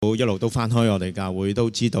一路都翻開我哋教會都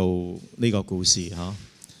知道呢個故事嚇，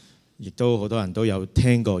亦都好多人都有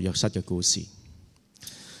聽過約瑟嘅故事。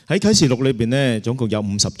喺啟示錄裏邊呢，總共有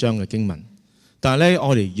50章嘅經文，但係咧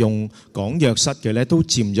我哋用講約瑟嘅咧都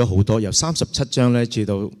佔咗好多，由37章咧至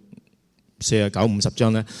到49、50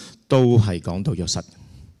章咧都係講到約瑟。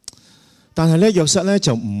但係咧約瑟咧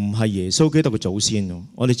就唔係耶穌基督嘅祖先喎。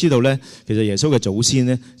我哋知道咧，其實耶穌嘅祖先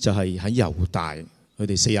咧就係喺猶大佢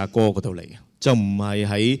哋四阿哥嗰度嚟嘅。就唔係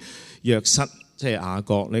喺約瑟，即係雅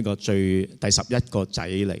各呢個第11個仔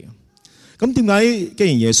嚟。咁點解既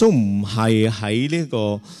然耶穌唔係喺呢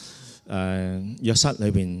個約瑟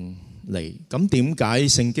裏邊嚟，咁點解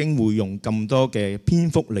聖經會用咁多嘅篇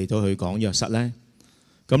幅嚟到去講約瑟呢？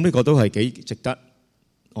咁呢個都係幾值得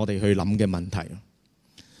我哋去諗嘅問題。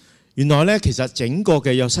原來呢，其實整個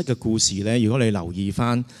嘅約瑟嘅故事呢，如果你留意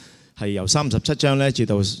翻，係由37章呢至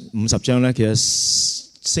到50章呢，其實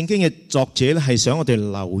聖經嘅作者咧係想我哋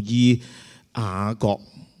留意雅各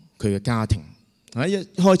佢嘅家庭。喺一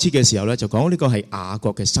開始嘅時候咧就講呢個係雅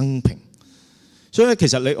各嘅生平，所以咧其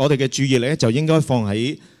實我哋嘅注意力咧就應該放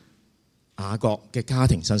喺雅各嘅家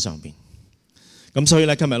庭身上邊。咁所以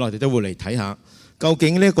咧今日我哋都會嚟睇下究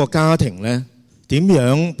竟呢一個家庭咧點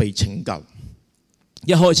樣被拯救。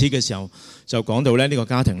一開始嘅時候就講到咧呢個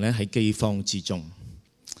家庭咧喺饑荒之中。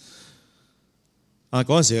嗰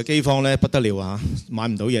陣時嘅饑荒咧不得了啊，買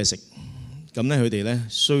唔到嘢食，咁咧佢哋咧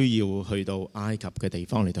需要去到埃及嘅地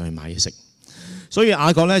方嚟到去買嘢食，所以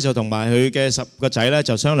雅各咧就同埋佢嘅10個仔咧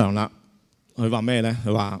就商量啦。佢話咩咧？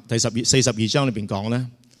佢話第42章裏邊講咧，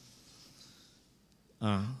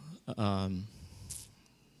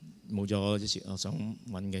冇咗之前我想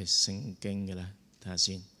揾嘅聖經嘅咧，睇下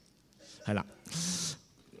先。係啦，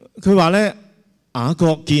佢話咧雅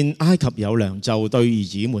各見埃及有糧，就對兒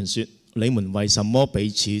子們說：你們為什麼彼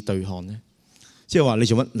此對看呢？即係話你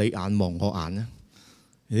做乜？你眼望我眼呢？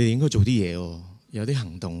你哋應該做啲嘢喎，有啲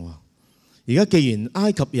行動喎。而家既然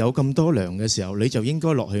埃及有咁多糧嘅時候，你就應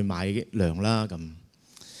該落去買糧啦。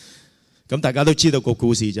咁大家都知道個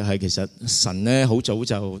故事就係其實神呢好早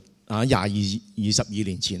就22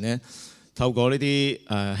年前呢，透過呢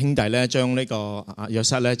啲兄弟呢，將呢個約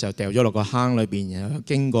瑟呢就掉咗落個坑裏邊，然後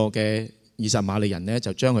經過嘅以實瑪利人呢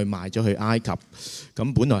就將佢賣咗去埃及，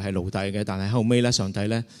咁本來係奴隸嘅，但係後尾咧上帝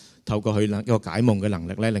咧透過佢一個解夢嘅能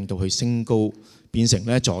力咧，令到佢升高變成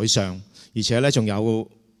咧宰相，而且咧仲有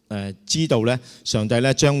知道咧上帝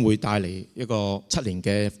咧將會帶嚟一個7年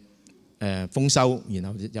嘅豐收，然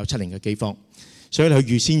後有7年嘅饑荒，所以佢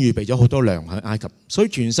預先預備咗好多糧喺埃及，所以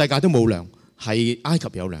全世界都冇糧，係埃及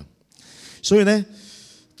有糧。所以咧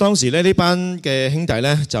當時咧呢班嘅兄弟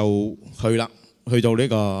咧就去到呢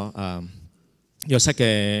個約瑟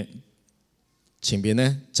嘅前邊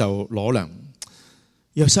咧就攞糧。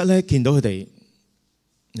約瑟咧見到佢哋，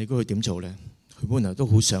你估佢點做咧？佢本來都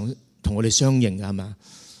好想同我哋相認㗎，係嘛？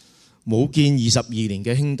冇見22年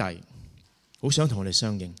嘅兄弟，好想同我哋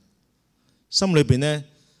相認，心裏邊咧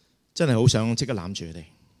真係好想即刻攬住佢哋。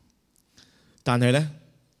但係咧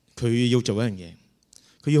佢要做一樣嘢，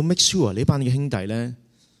佢要 make sure 呢班嘅兄弟咧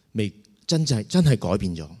未真係改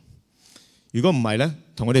變咗。如果唔係咧，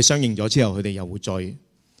同我哋相認咗之後，佢哋又會再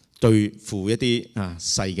對付一啲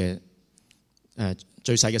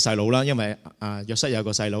最細嘅細佬啦。因為約瑟有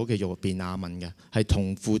個細佬叫做便雅憫嘅，係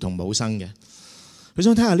同父同母生嘅。佢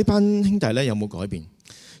想睇下呢班兄弟咧有冇改變，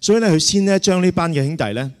所以咧佢先咧將呢班嘅兄弟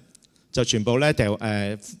咧就全部咧掉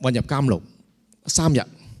混入監牢3日，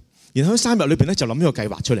然後喺3日裏邊咧就諗呢個計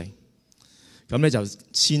劃出嚟。咁咧就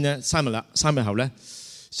先咧3日後咧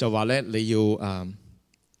就話咧你要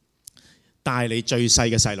帶你最細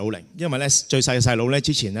嘅細佬嚟，因為咧最細嘅細佬咧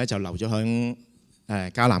之前咧就留咗喺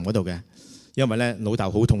迦南嗰度嘅，因為咧老豆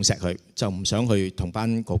好痛錫佢，就唔想去同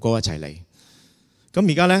班哥哥一齊嚟。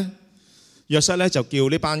咁而家咧約瑟咧就叫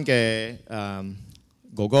呢班嘅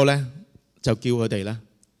哥哥咧，就叫佢哋咧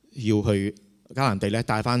要去迦南地咧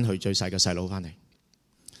帶翻佢最細嘅細佬翻嚟。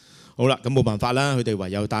好啦，咁冇辦法啦，佢哋唯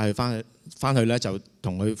有帶佢翻去咧，就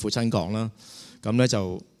同佢父親講啦。咁咧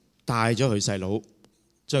就帶咗佢細佬。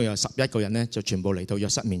將有11個人咧，就全部嚟到約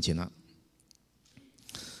瑟面前啦。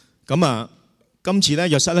咁今次咧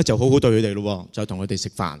約瑟咧就好好對佢哋咯，就同佢哋食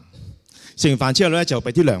飯。食完飯之後咧，就俾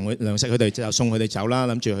啲糧食佢哋，就送佢哋走啦。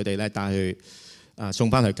諗住佢哋咧帶去送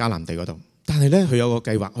翻去迦南地嗰度。但係咧佢有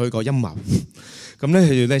個計劃，佢個陰謀。咁咧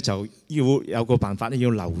佢哋咧就要有個辦法咧，要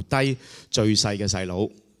留低最細嘅細佬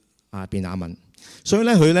便雅憫。所以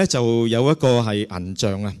咧佢咧就有一個係銀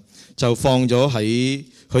像啊，就放咗喺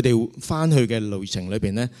佢哋翻去嘅旅程裏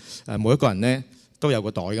邊咧，每一個人咧都有個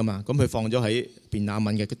袋噶嘛，咁佢放咗喺便雅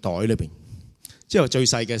憫嘅袋裏邊。之後最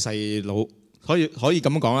細嘅細佬可以咁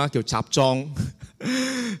樣講啦，叫插贓，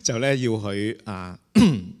就咧要佢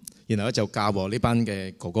然後咧就教和呢班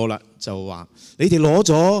嘅哥哥啦，就話你哋攞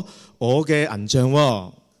咗我嘅銀像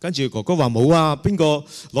喎，跟住哥哥話冇啊，邊個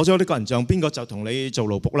攞咗呢個銀像，邊個就同你做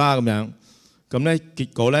奴僕啦咁樣。咁咧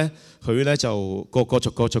結果咧佢咧就個個逐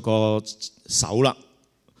個搜啦，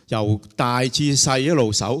由大至細一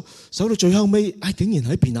路搜到最後尾，竟然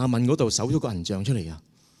喺便雅憫嗰度搜咗個銀像出嚟啊！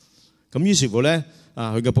咁於是乎咧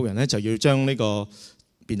佢嘅僕人咧就要將呢個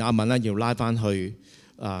便雅憫咧要拉翻去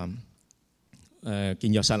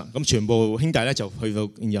見約瑟啦，咁全部兄弟咧就去到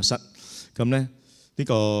見約瑟，咁咧呢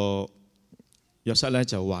個約瑟咧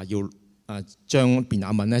就話要將便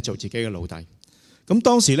雅憫咧做自己嘅奴隸。咁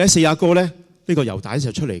當時咧四阿哥咧呢個猶大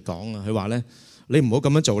就出嚟講啊，佢話咧你唔好咁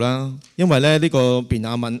樣做啦，因為咧呢個便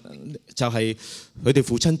雅憫就係佢哋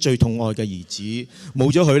父親最痛愛嘅兒子，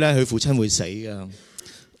冇咗佢咧佢父親會死噶，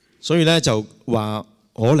所以咧就話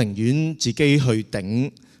我寧願自己去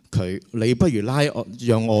頂佢，你不如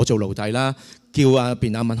讓我做奴隸啦。叫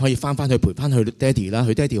便雅憫可以翻去陪翻佢爹哋啦，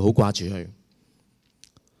佢爹哋好掛住佢。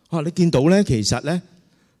你見到咧，其實咧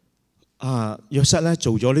約瑟咧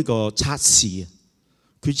做咗呢個測試，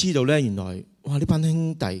佢知道咧原來呢班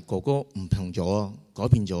兄弟哥哥唔同咗，改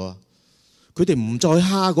變咗啊！佢哋唔再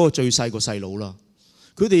蝦嗰個最細個細佬啦，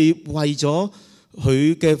佢哋為咗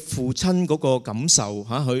佢嘅父親嗰個感受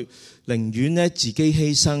佢寧願咧自己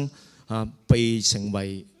犧牲被成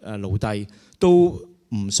為奴隸，都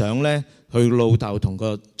唔想咧佢老豆同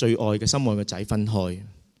個最愛嘅心愛嘅仔分開，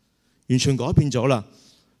完全改變咗啦。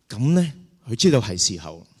咁咧佢知道係時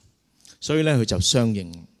候，所以咧佢就相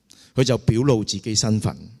認，佢就表露自己身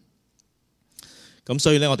份。咁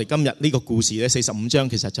所以咧我哋今日呢個故事咧45章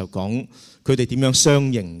其實就講佢哋點樣相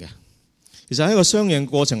認嘅。其實喺個相認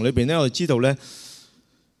過程裏邊咧，我哋知道咧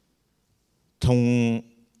同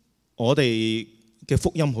我哋嘅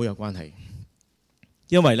福音好有關係，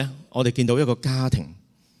因為咧我哋見到一個家庭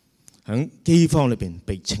喺饑荒裏邊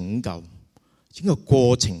被拯救，整個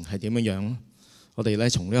過程係點樣樣？我哋咧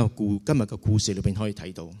從呢個今日嘅故事裏邊可以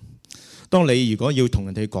睇到，當你如果要同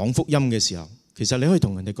人哋講福音嘅時候，其實你可以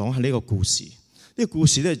同人哋講下呢個故事。呢個故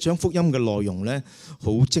事咧將福音嘅內容咧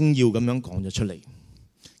好精要咁樣講咗出嚟。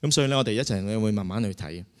咁所以咧我哋一齊會慢慢去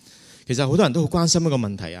睇。其實好多人都好關心一個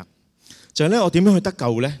問題啊，就係咧我點樣去得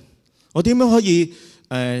救咧？我點樣可以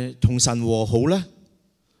同神和好咧？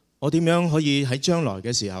我點樣可以喺將來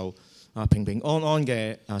嘅時候平平安安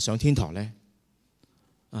嘅上天堂咧？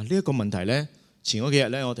呢一個問題咧，前嗰幾日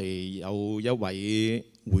咧，我哋有一位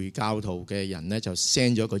回教徒嘅人咧，就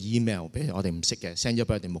send 咗一個 email 俾我哋唔識嘅 ，send 咗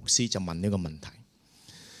俾我哋牧師，就問呢個問題。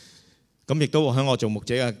咁亦都喺我做牧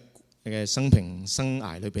者嘅生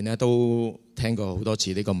涯裏邊咧，都聽過好多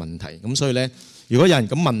次呢個問題。咁所以咧，如果有人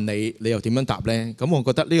咁問你，你又點樣答咧？咁我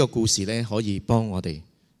覺得呢個故事咧，可以幫我哋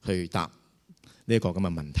去答呢一個咁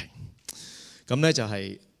嘅問題。咁咧就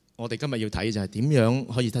係我哋今日要睇就係點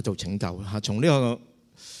樣可以得到拯救嚇。從呢個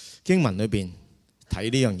經文裏邊睇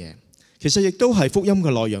呢樣嘢，其實亦都係福音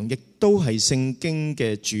嘅內容，亦都係聖經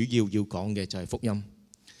嘅主要講嘅就係福音。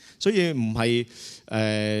所以唔係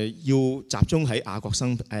要集中喺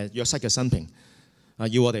約瑟嘅生平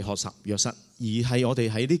要我哋學習約瑟，而係我哋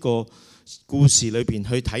喺呢個故事裏邊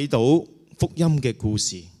去睇到福音嘅故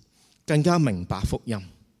事，更加明白福音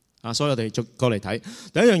所以我哋逐過嚟睇。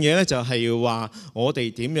第一樣嘢咧就係話我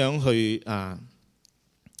哋點樣去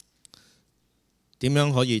點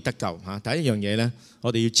樣可以得救嚇？第一樣嘢咧，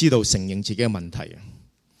我哋要知道承認自己嘅問題。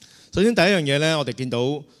首先第一樣嘢咧，我哋見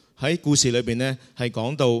到喺故事裏邊咧係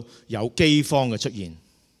講到有饑荒嘅出現，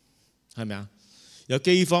係咪啊？有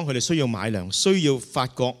饑荒，佢哋需要買糧，需要發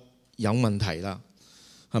覺有問題啦，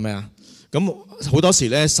係咪啊？咁好多時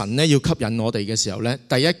咧，神咧要吸引我哋嘅時候咧，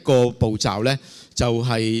第一個步驟咧就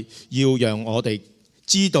係要讓我哋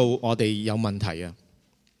知道我哋有問題啊！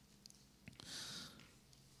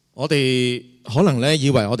我哋可能咧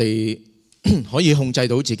以為我哋可以控制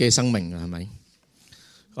到自己嘅生命啊，係咪？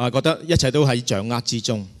覺得一切都喺掌握之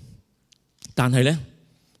中。但係咧，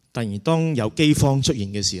突然當有饑荒出現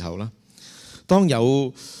嘅時候啦，當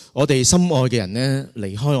有我哋心愛嘅人咧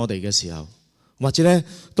離開我哋嘅時候，或者咧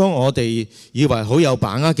當我哋以為好有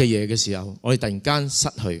把握嘅嘢嘅時候，我哋突然間失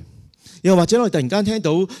去，又或者我哋突然間聽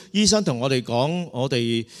到醫生同我哋講，我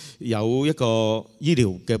哋有一個醫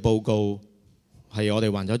療嘅報告係我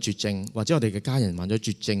哋患咗絕症，或者我哋嘅家人患咗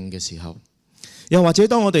絕症嘅時候，又或者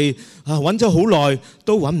當我哋揾咗好耐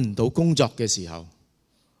都揾唔到工作嘅時候，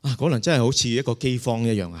可能真係好似一個饑荒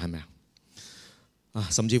一樣，係咪啊？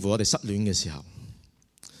甚至乎我哋失戀嘅時候，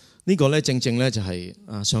呢個咧正正咧就係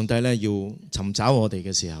上帝咧要尋找我哋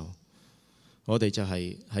嘅時候，我哋就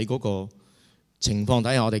係喺嗰個情況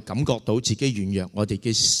底下，我哋感覺到自己軟弱，我哋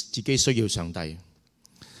自己需要上帝。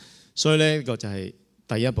所以呢個就係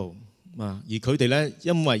第一步啊。而佢哋呢，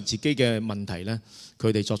因為自己嘅問題呢，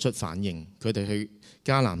佢哋作出反應，佢哋去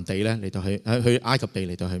迦南地呢嚟到去埃及地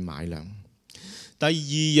嚟到去買糧。第二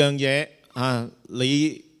樣嘢啊，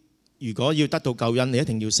你如果要得到救恩，你一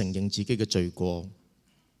定要承認自己嘅罪過。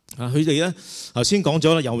啊！佢哋咧頭先講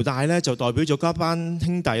咗啦，猶大咧就代表咗嗰班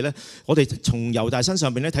兄弟咧。我哋從猶大身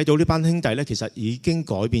上邊咧睇到呢班兄弟咧，其實已經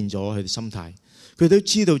改變咗佢哋心態。佢都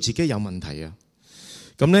知道自己有問題啊。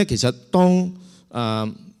咁咧，其實當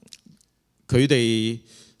佢哋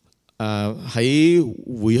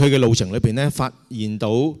喺回去嘅路程裏邊咧，發現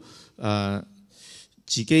到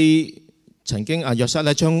自己曾經約瑟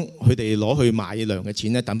咧將佢哋攞去買糧嘅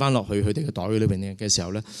錢咧抌翻落去佢哋嘅袋裏邊嘅時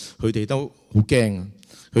候咧，佢哋都好驚啊！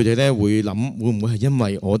佢哋咧會諗，會唔會係因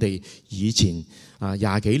為我哋以前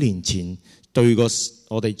20幾年前對個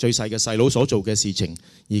我哋最細嘅細佬所做嘅事情，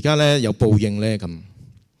而家咧有報應咧咁？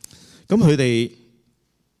咁佢哋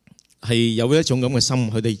係有一種咁嘅心，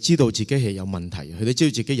佢哋知道自己係有問題，佢哋知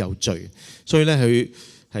道自己有罪，所以咧佢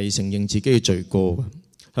係承認自己嘅罪過。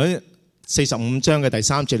喺45章嘅第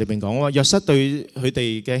3節裏邊講話，約瑟對佢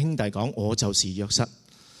哋嘅兄弟講：我就是約瑟。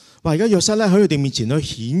哇！而家約瑟咧喺佢哋面前去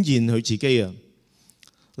顯現佢自己啊！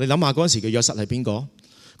你諗下嗰陣時嘅約瑟係邊個？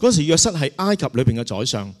嗰陣時約瑟係埃及裏邊嘅宰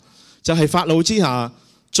相，就係法老之下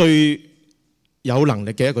最有能力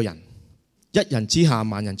嘅一個人，一人之下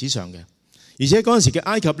萬人之上嘅。而且嗰陣時嘅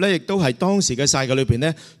埃及咧，亦都係當時嘅世界裏邊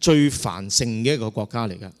咧最繁盛嘅一個國家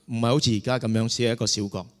嚟嘅，唔係好似而家咁樣只係一個小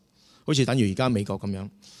國，好似等於而家美國咁樣，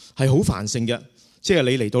係好繁盛嘅。即係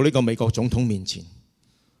你嚟到呢個美國總統面前，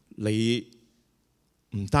你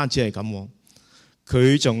唔單止係咁，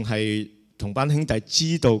佢仲係同班兄弟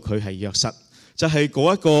知道佢係約瑟，就係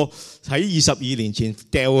嗰一個喺22年前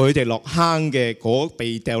掉佢哋落坑嘅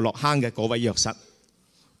被掉落坑嘅嗰位約瑟。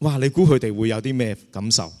哇！你估佢哋會有啲咩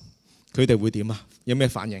感受？佢哋會點啊？有咩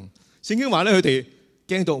反應？聖經話咧，佢哋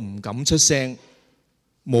驚到唔敢出聲，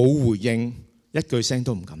冇回應，一句聲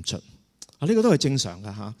都唔敢出。呢個都係正常㗎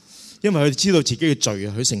嚇，因為佢哋知道自己嘅罪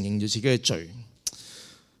啊，佢承認咗自己嘅罪。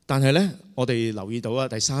但係咧，我哋留意到啊，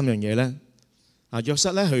第三樣嘢咧。約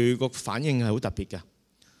瑟咧，佢個反應係好特別嘅。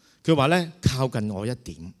佢話咧，靠近我一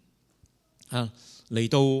點嚟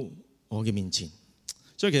到我嘅面前。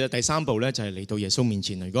所以其實第3步咧就係嚟到耶穌面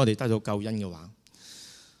前。如果我哋得到救恩嘅話，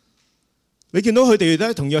你見到佢哋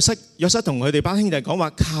咧同約瑟同佢哋班兄弟講話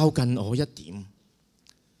靠近我一點，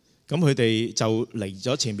咁佢哋就嚟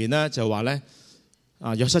咗前面咧，就話咧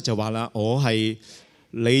約瑟就話啦：我係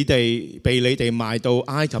被你哋賣到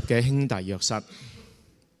埃及嘅兄弟約瑟。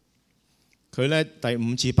佢咧第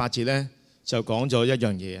5至8節咧就講咗一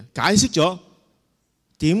樣嘢，解釋咗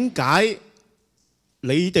點解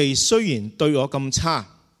你哋雖然對我咁差，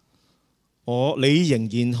你仍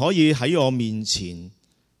然可以喺我面前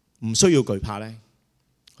唔需要懼怕咧。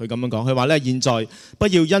佢咁樣講，佢話咧：現在不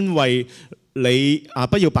要因為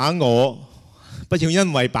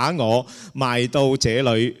把我賣到這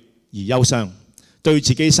裡而憂傷，對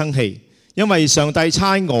自己生氣，因為上帝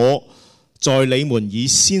差我在你們以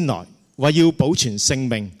先來，為要保存性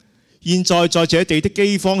命。現在在這地的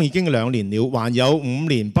饑荒已經2年了，還有5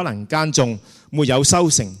年不能耕種，沒有收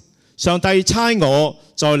成。上帝差我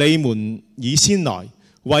在你們以先來，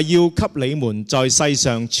為要給你們在世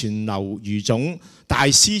上存留餘種，大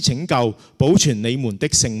施拯救，保存你們的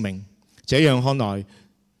性命。這樣看來，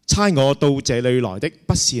差我到這裡來的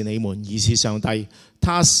不是你們，而是上帝。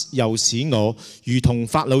他又使我如同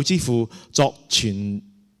法老之父，作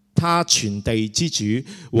他全地之主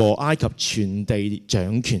和埃及全地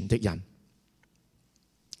掌權的人。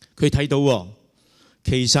佢睇到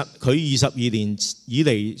其實佢22年以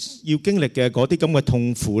嚟要經歷嘅嗰啲咁嘅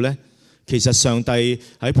痛苦呢，其實上帝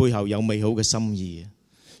喺背後有美好嘅心意。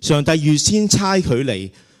上帝預先差佢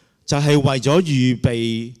嚟，就係為咗預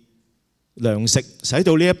備糧食，使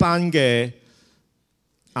到呢一班嘅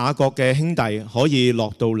雅各嘅兄弟可以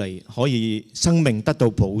落到嚟，可以生命得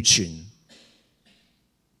到保存。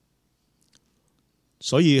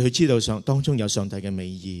所以佢知道當中有上帝嘅美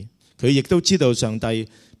意，佢亦都知道上帝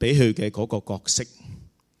俾佢嘅嗰個角色，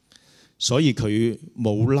所以佢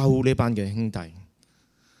冇嬲呢班嘅兄弟，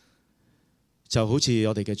就好似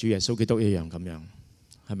我哋嘅主耶穌基督一樣咁樣，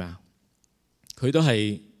係咪啊？佢都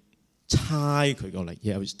係差佢過嚟，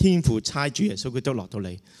由天父差主耶穌基督落到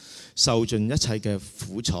嚟，受盡一切嘅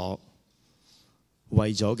苦楚，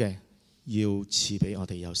為咗嘅要賜俾我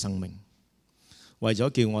哋有生命。為咗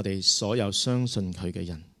叫我哋所有相信佢嘅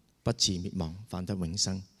人不致滅亡，反得永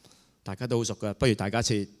生。大家都好熟㗎，不如大家一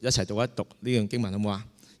齊讀一讀呢樣經文好唔好啊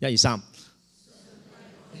？1、2、3。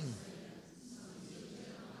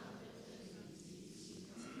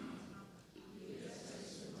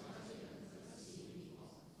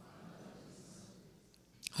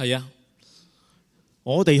係啊，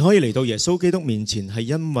我哋可以嚟到耶穌基督面前，係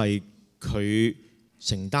因為佢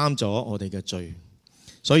承擔咗我哋嘅罪，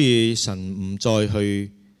所以神唔再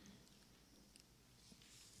去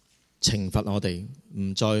懲罰我哋，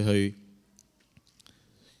唔再去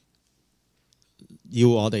要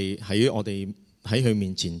我哋喺佢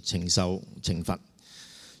面前承受懲罰，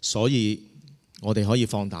所以我哋可以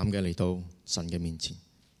放膽嘅嚟到神嘅面前。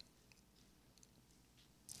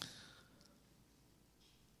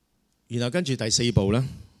然後跟住第4步咧，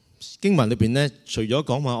經文裏邊咧，除咗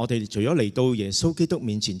講話我哋除咗嚟到耶穌基督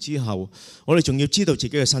面前之後，我哋仲要知道自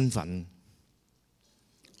己嘅身份，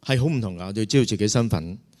係好唔同噶。我哋要知道自己身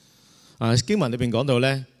份。經文裏邊講到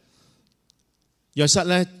咧，約瑟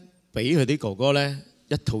咧俾佢啲哥哥咧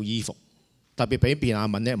1套衣服，特別俾便雅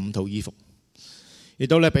憫咧5套衣服，亦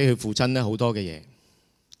都咧俾佢父親咧好多嘅嘢。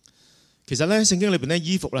其實咧聖經裏邊咧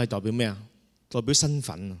衣服咧係代表咩啊？代表身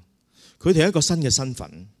份啊！佢哋係一個新嘅身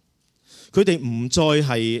份。佢哋唔再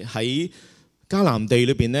係喺迦南地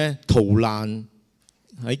裏邊咧逃難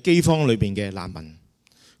喺饑荒裏邊嘅難民，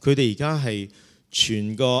佢哋而家係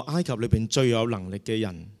全個埃及裏邊最有能力嘅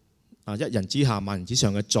人，一人之下萬人之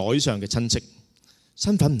上嘅宰相嘅親戚，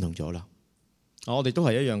身份唔同咗啦。我哋都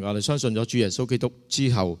係一樣㗎，我哋相信咗主耶穌基督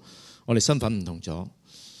之後，我哋身份唔同咗。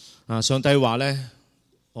上帝話咧，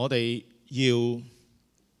我哋要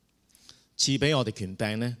賜俾我哋權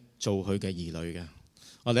柄咧，做佢嘅兒女嘅。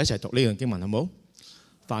我哋一齊讀呢段經文好冇？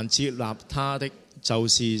凡設立他的，就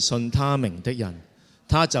是信他名的人，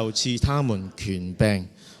他就賜他們權柄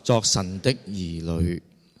作神的兒女。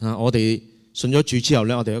我哋信咗主之後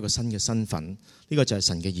呢，我哋有一個新嘅身份，呢個就係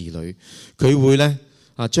神嘅兒女。佢會呢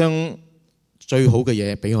將最好嘅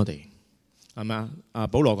嘢俾我哋，係咪啊？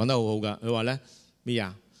保羅講得好好噶，佢話呢咩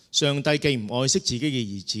啊？上帝既唔愛惜自己嘅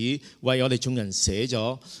兒子，為我哋眾人捨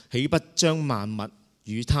咗，豈不將萬物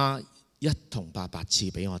與他一同白白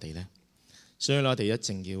賜俾我哋呢？所以我哋一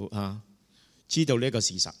定要知道呢一個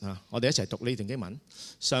事實。我哋一齊讀呢段經文。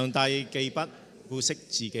上帝既不顧惜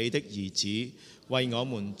自己的兒子，為我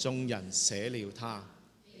們眾人捨了他。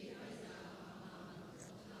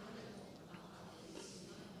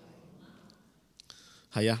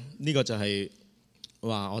係啊，呢個就係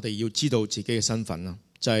話我哋要知道自己嘅身份啦，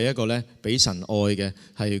就係一個咧俾神愛嘅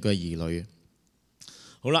係佢嘅兒女。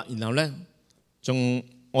好啦，然後咧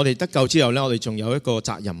我哋得救之後咧，我哋仲有一個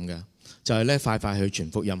責任嘅，就係咧快快去傳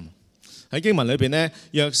福音。喺經文裏邊咧，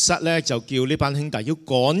約瑟咧就叫呢班兄弟要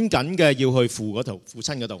趕緊嘅要去父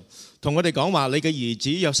親嗰度，同佢哋講話：你嘅兒子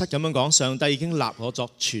約瑟咁樣講，上帝已經立我作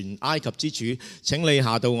全埃及之主，請你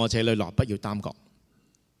下到我這裏來，不要耽擱。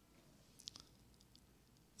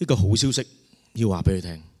呢個好消息要話俾佢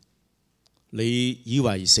聽。你以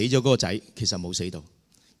為死咗嗰個仔，其實冇死到，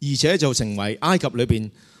而且就成為埃及裏邊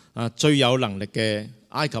最有能力嘅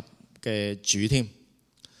埃及嘅主添。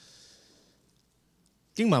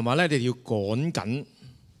經文話咧，你哋要趕緊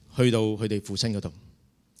去到佢哋父親嗰度。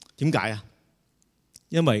點解啊？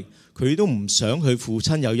因為佢都唔想佢父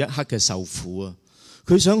親有一刻嘅受苦啊！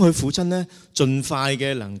佢想佢父親呢，盡快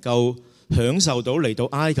嘅能夠享受到嚟到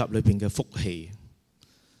埃及裏邊嘅福氣。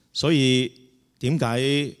所以點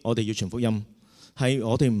解我哋要傳福音？係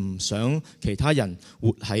我哋唔想其他人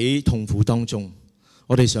活喺痛苦當中。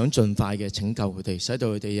我哋想盡快嘅拯救佢哋，使到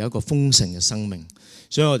佢哋有一個豐盛嘅生命。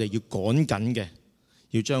所以我哋要趕緊嘅，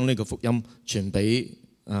要將呢個福音傳俾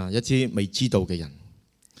一啲未知道嘅人。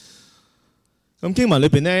咁經文裏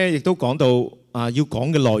邊呢，亦都講到要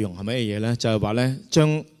講嘅內容係乜嘢呢？就係話呢，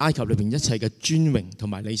將埃及裏邊一切嘅尊榮同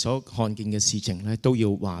埋你所看見嘅事情呢，都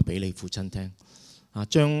要話俾你父親聽。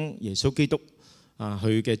將耶穌基督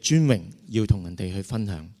佢嘅尊榮要同人哋去分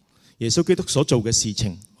享。耶穌基督所做嘅事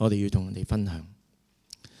情，我哋要同人哋分享。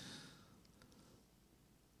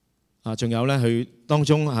仲有咧，佢當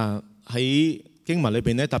中喺經文裏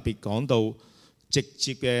邊咧特別講到，直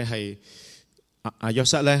接嘅係約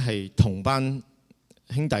瑟咧係同班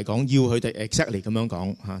兄弟講，要佢哋 exactly 咁樣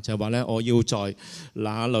講就係話咧，我要在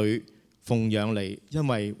那裏奉養你，因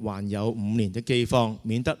為還有5年的饑荒，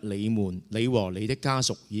免得你和你的家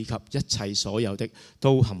屬以及一切所有的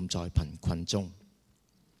都陷在貧困中。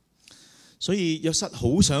所以約瑟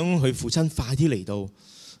好想佢父親快啲嚟到，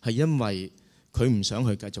係因為佢唔想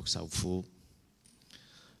去繼續受苦。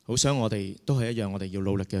好想我哋都係一樣，我哋要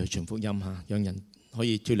努力嘅去傳福音讓人可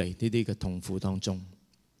以脫離呢啲嘅痛苦當中。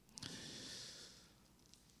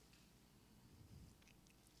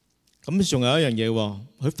咁仲有一樣嘢，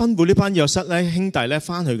佢吩咐呢班約瑟咧兄弟咧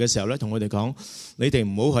翻去嘅時候咧，同佢哋講：你哋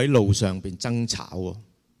唔好喺路上邊爭吵。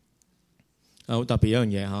好特別一樣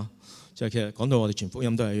嘢就係其實講到我哋傳福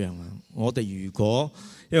音都係一樣啊。我哋如果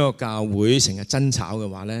一個教會成日爭吵嘅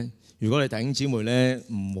話咧，如果你弟兄姊妹咧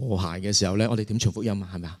唔和諧嘅時候咧，我哋點傳福音啊？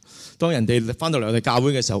係咪啊？當人哋翻到嚟我哋教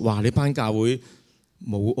會嘅時候，哇！你班教會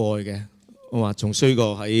冇愛嘅，我話仲衰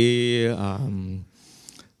過喺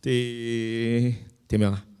啲點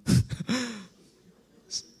樣啊？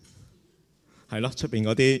係咯，出邊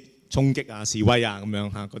嗰啲衝擊啊、示威啊咁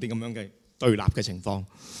樣嚇，嗰啲咁樣嘅對立嘅情況。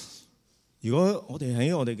如果我哋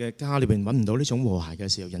喺我哋嘅家裏邊揾唔到呢種和諧嘅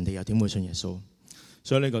時候，人哋又點會信耶穌？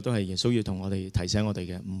所以呢個都係耶穌要同我哋提醒我哋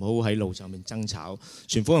嘅，唔好喺路上面爭吵。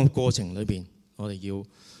傳福音過程裏邊，我哋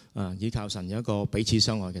要依靠神有一個彼此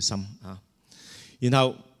相愛嘅心啊。然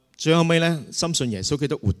後最後尾咧，深信耶穌基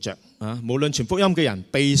督活着啊！無論傳福音嘅人、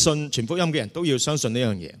被信傳福音嘅人都要相信呢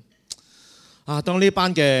樣嘢啊。當呢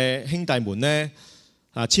班嘅兄弟們咧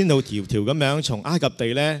千路迢迢咁樣從埃及地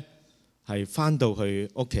咧係翻到去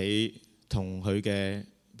屋企，同佢嘅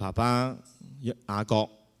爸爸雅各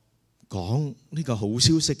講呢個好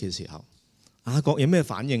消息嘅時候，雅各有咩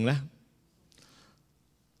反應咧？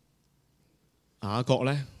雅各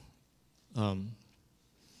咧，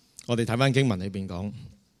我哋睇翻經文裏邊講，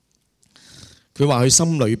佢話佢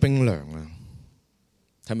心裏冰涼啊！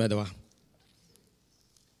睇唔睇到啊？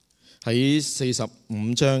喺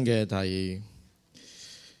45章嘅第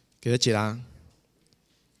幾多節啊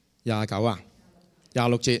？29啊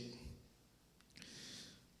？26節。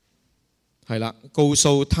係啦，告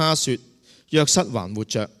訴他說約瑟還活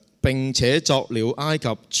着，並且作了埃及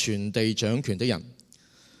全地掌權的人。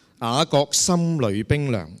雅各心裏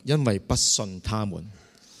冰涼，因為不信他們。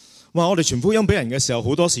哇！我哋傳福音俾人嘅時候，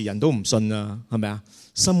好多時人都唔信啊，係咪啊？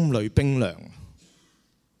心裏冰涼。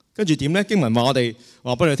跟住點呢？經文話我哋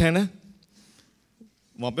話俾你聽呢，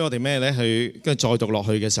話俾我哋咩呢？去跟住再讀落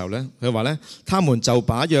去嘅時候呢，佢話呢，他們就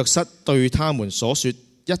把約瑟對他們所說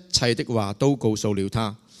一切的話都告訴了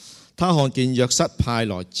他。他看見約瑟派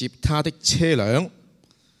來接他的車輛，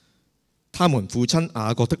他們父親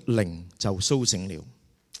雅各的靈就甦醒了。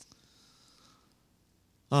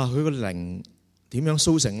佢個靈點樣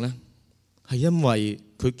甦醒呢？係因為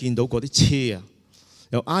佢見到嗰啲車啊，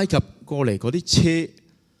由埃及過嚟嗰啲車，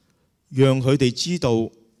讓佢哋知道，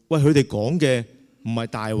喂，佢哋講嘅唔係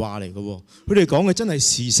大話嚟嘅，佢哋講嘅真係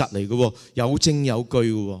事實嚟嘅，有證有據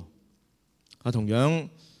嘅。同樣，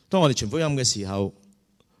當我哋傳福音嘅時候，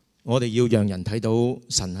我哋要讓人睇到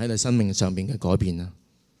神喺你生命上面嘅改變啊！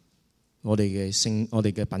我哋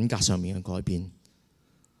嘅品格上面嘅改變，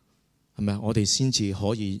係咪啊？我哋先至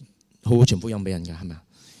可以好好傳福音俾人嘅，係咪啊？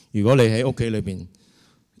如果你喺屋企裏邊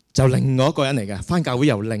就另外一個人嚟嘅，返教會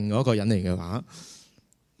又另外一個人嚟嘅話，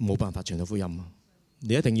冇辦法傳到福音啊！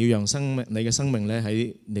你一定要讓你嘅生命咧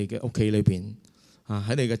喺你嘅屋企裏邊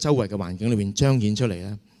喺你嘅周圍嘅環境裏邊彰顯出嚟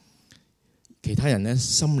咧，其他人咧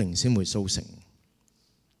心靈先會甦醒。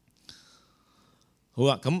好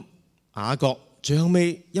啦，咁雅各最後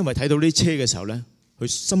尾因為睇到呢車嘅時候咧，佢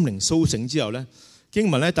心靈甦醒之後咧，經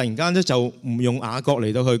文咧突然間咧就唔用雅各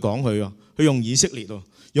嚟到去講佢喎，佢用以色列喎，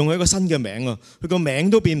用佢一個新嘅名喎，佢個名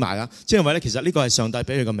都變埋啦。即係話咧，其實呢個係上帝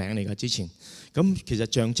俾佢個名嚟㗎。之前咁其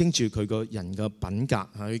實象徵住佢個人嘅品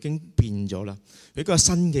格已經變咗啦，佢一個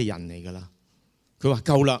新嘅人嚟㗎啦。佢話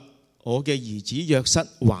夠啦，我嘅兒子約瑟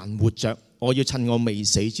還活着，我要趁我未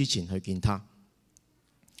死之前去見他。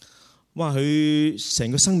哇！佢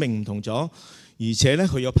成個生命唔同咗，而且咧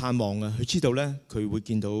佢有盼望啊！佢知道咧佢會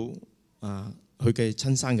見到佢嘅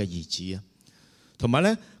親生嘅兒子啊，同埋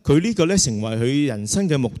咧佢呢個咧成為佢人生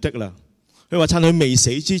嘅目的啦。佢話趁佢未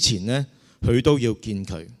死之前咧，佢都要見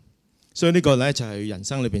佢。所以呢個咧就係人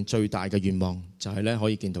生裏邊最大嘅願望，就係咧可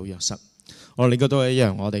以見到約瑟。我哋呢個都係一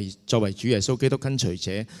樣，我哋作為主耶穌基督跟隨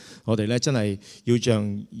者，我哋咧真係要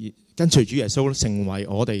像跟隨主耶穌成為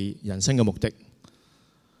我哋人生嘅目的。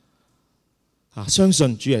相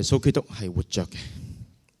信主耶穌基督係活着嘅，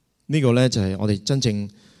呢個呢，就係我哋真正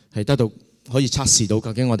係得到可以測試到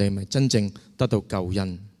究竟我哋係咪真正得到救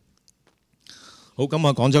恩。好，咁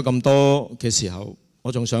我講咗咁多嘅時候，我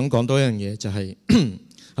仲想講多一樣嘢，就係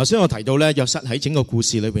頭先我提到呢，約瑟喺整個故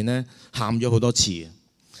事裏邊呢喊咗好多次。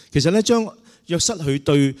其實呢，將約瑟佢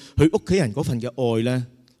對佢屋企人嗰份嘅愛呢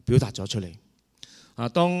表達咗出嚟。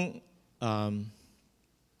當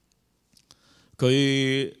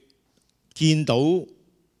佢見到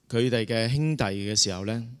佢哋嘅兄弟嘅時候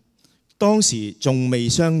呢，當時仲未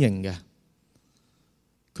相認嘅，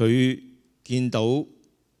佢見到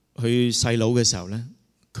佢細佬嘅時候呢，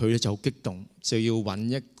佢就激動，就要揾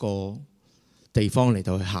一個地方嚟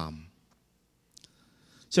到去喊，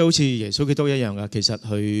即係好似耶穌基督一樣嘅。其實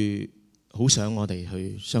佢好想我哋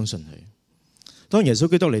去相信佢。當耶穌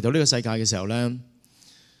基督嚟到呢個世界嘅時候呢，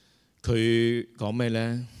佢講咩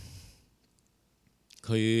呢？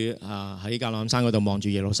佢喺橄欖山嗰度望住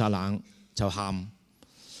耶路撒冷就喊，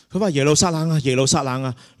佢話耶路撒冷啊，耶路撒冷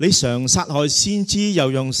啊，你常殺害先知，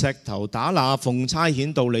又用石頭打那奉差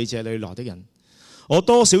遣到你這裏來的人。我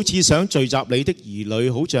多少次想聚集你的兒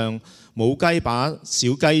女，好像母雞把小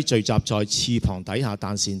雞聚集在翅膀底下，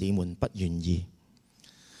但是你們不願意。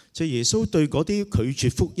就耶穌對嗰啲拒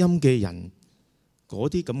絕福音嘅人，嗰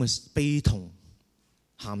啲咁嘅悲痛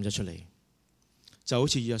喊咗出嚟，就好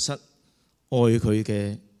似約瑟愛佢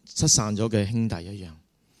嘅失散咗嘅兄弟一樣。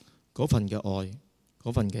嗰份嘅愛，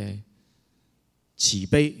嗰份嘅慈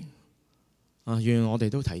悲啊，願我哋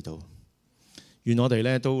都睇到，願我哋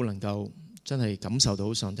咧都能夠真係感受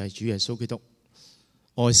到上帝主耶穌基督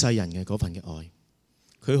愛世人嘅嗰份嘅愛。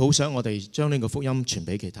佢好想我哋將呢個福音傳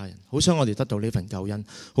俾其他人，好想我哋得到呢份救恩，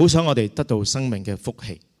好想我哋得到生命嘅福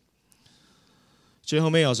氣。最後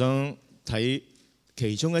尾我想睇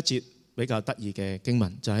其中一節比較得意嘅經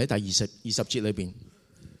文，就喺第二十節裏邊，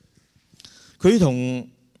佢同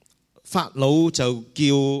法老就叫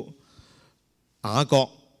雅各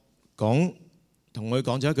講，同佢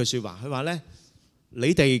講咗一句說話，佢話咧：你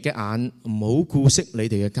哋嘅眼唔好顧惜你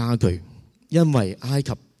哋嘅家具，因為埃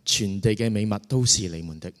及全地嘅美物都是你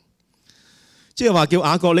們的。即係話叫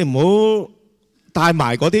雅各，你唔好帶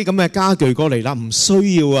埋嗰啲咁嘅家具過嚟啦，唔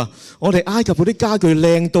需要啊！我哋埃及嗰啲家具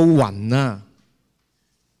靚到暈啊！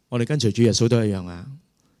我哋跟隨主耶穌都一樣啊！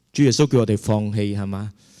主耶穌叫我哋放棄，係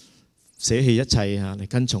嘛？捨棄一切啊，嚟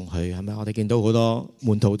跟從佢，係咪？我哋見到好多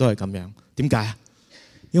門徒都係咁樣。點解啊？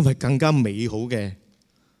因為更加美好嘅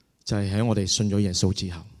就係喺我哋信咗耶穌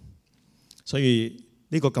之後。所以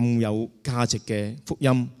呢個咁有價值嘅福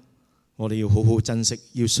音，我哋要好好珍惜，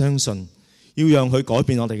要相信，要讓佢改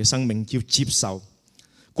變我哋嘅生命，要接受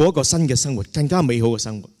過一個新嘅生活，更加美好嘅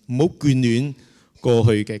生活。唔好眷戀過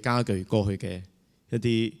去嘅家具，過去嘅一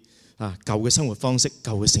啲舊嘅生活方式，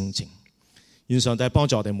舊嘅性情。願上帝幫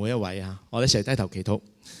助我哋每一位啊！我哋一齊低頭祈禱。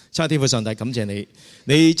親愛的天父上帝，感謝你，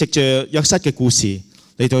你藉着約瑟嘅故事，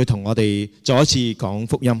你對同我哋再一次講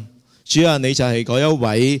福音。主啊，你就係嗰一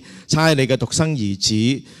位差你嘅獨生兒子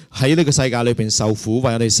喺呢個世界裏邊受苦，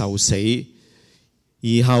為我哋受死，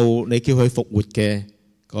然後你叫佢復活嘅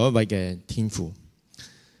嗰一位嘅天父。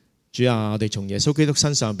主啊，我哋從耶穌基督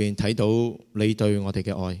身上邊睇到你對我哋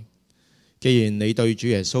嘅愛。既然你對主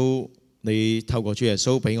耶穌，你透過主耶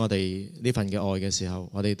穌俾我哋呢份嘅愛嘅時候，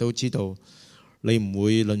我哋都知道你唔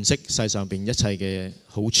會吝嗇世上邊一切嘅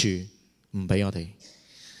好處唔俾我哋，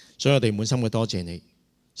所以我哋滿心嘅多謝你。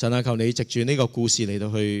神啊，求你藉住呢個故事嚟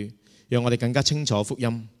到去讓我哋更加清楚福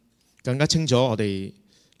音，更加清楚我哋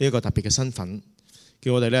呢一個特別嘅身份，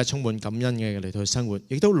叫我哋咧充滿感恩嘅嚟到去生活，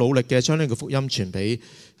亦都努力嘅將呢個福音傳俾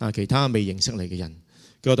其他未認識你嘅人，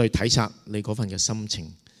叫我哋體察你嗰份嘅心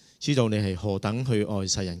情，知道你係何等去愛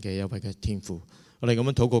世人嘅一位嘅天父。我哋咁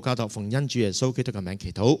樣禱告交託，奉恩主耶穌基督嘅名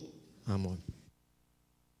祈禱，阿門。